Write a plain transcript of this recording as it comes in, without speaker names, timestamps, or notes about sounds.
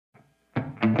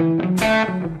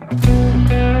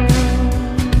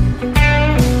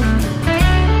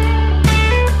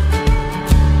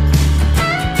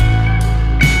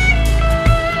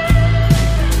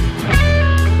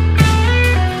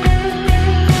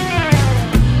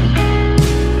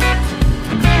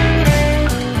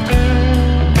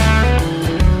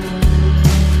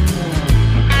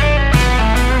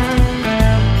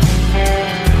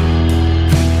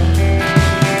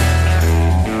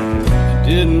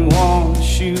Didn't want to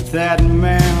shoot that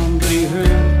man, but he heard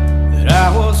that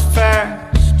I was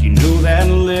fast. You know that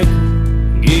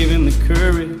liquor gave him the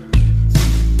courage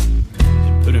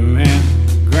to put him in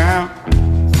the ground.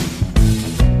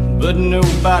 But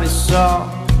nobody saw,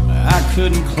 I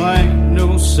couldn't claim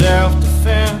no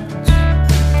self-defense.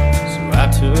 So I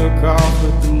took off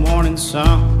with the morning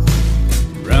sun,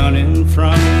 running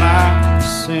from my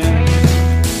sins.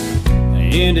 I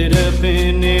ended up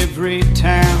in every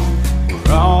town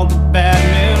where all the bad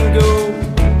men go,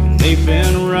 and they've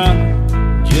been running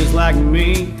just like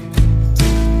me.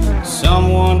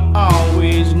 Someone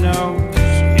always knows.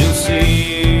 He'll say,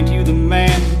 ain't you the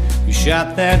man who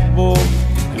shot that boy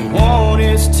and won't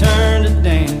his turn to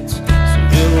dance? So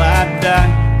he'll lie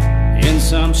die in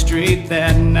some street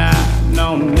that night.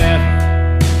 No, never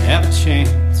have a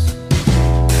chance.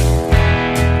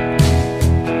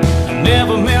 I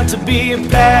never meant to be a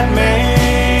bad man.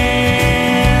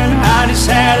 I just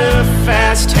had a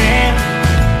fast hand.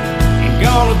 Ain't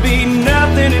gonna be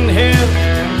nothing in hell.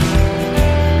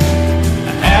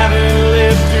 I haven't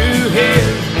lived through hell,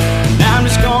 and I'm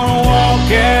just gonna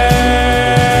walk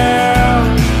out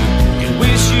and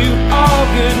wish you all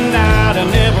good night. I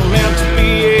never meant to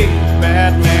be a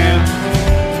bad man.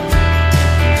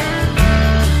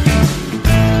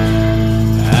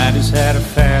 I just had a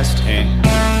fast hand.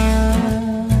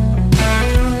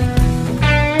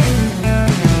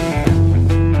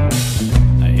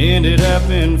 Ended up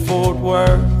in Fort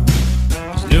Worth,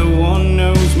 'cause no one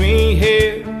knows me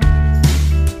here.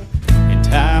 And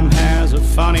time has a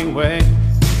funny way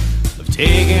of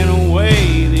taking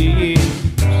away the years.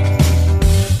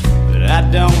 But I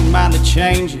don't mind the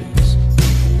changes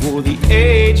or the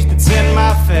age that's in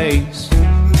my face,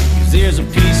 'cause there's a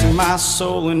piece of my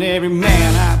soul in every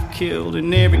man I've killed,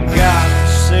 in every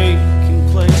God-forsaken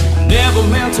place. I never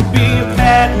meant to be a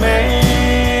bad man.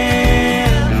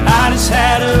 I just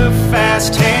had a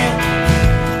fast hand.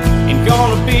 Ain't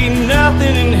gonna be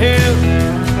nothing in hell.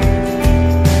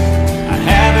 I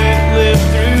haven't lived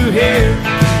through here,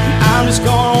 and I'm just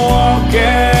gonna walk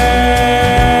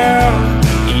out.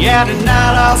 Yeah,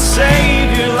 tonight I'll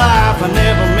save your life. I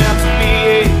never meant to be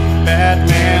a bad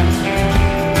man.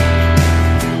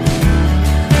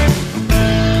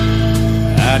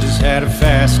 I just had a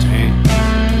fast hand.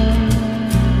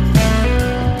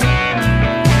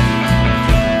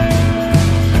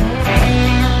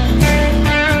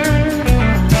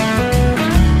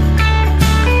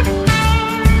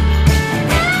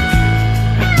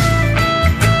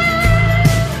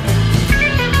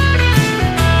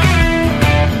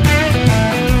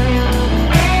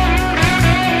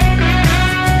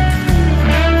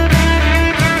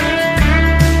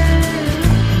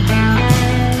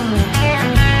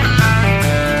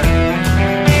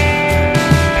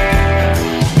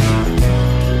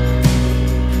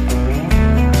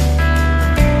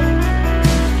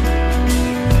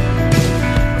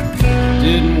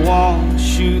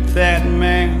 Shoot that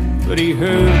man, but he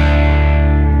heard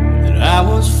that I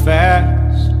was fast.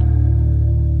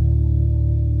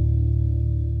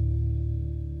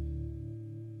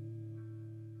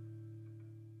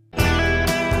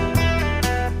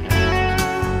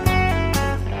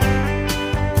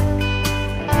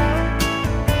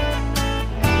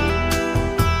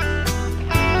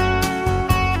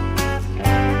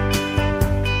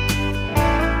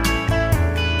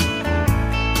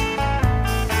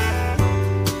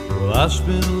 I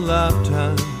spent a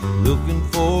lifetime looking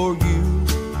for you.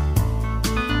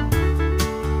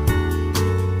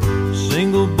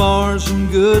 Single bars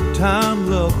and good time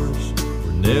lovers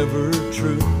were never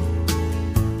true.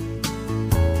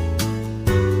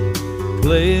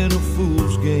 Playing a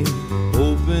fool's game,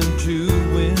 hoping to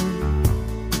win,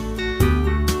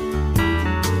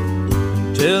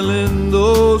 and telling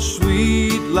those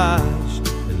sweet lies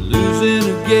and losing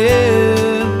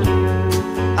again.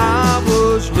 I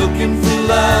was looking for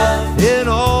love in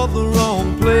all the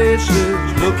wrong places,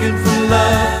 looking for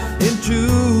love in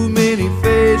too many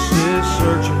faces,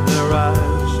 searching their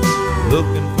eyes,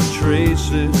 looking for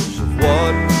traces of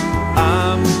what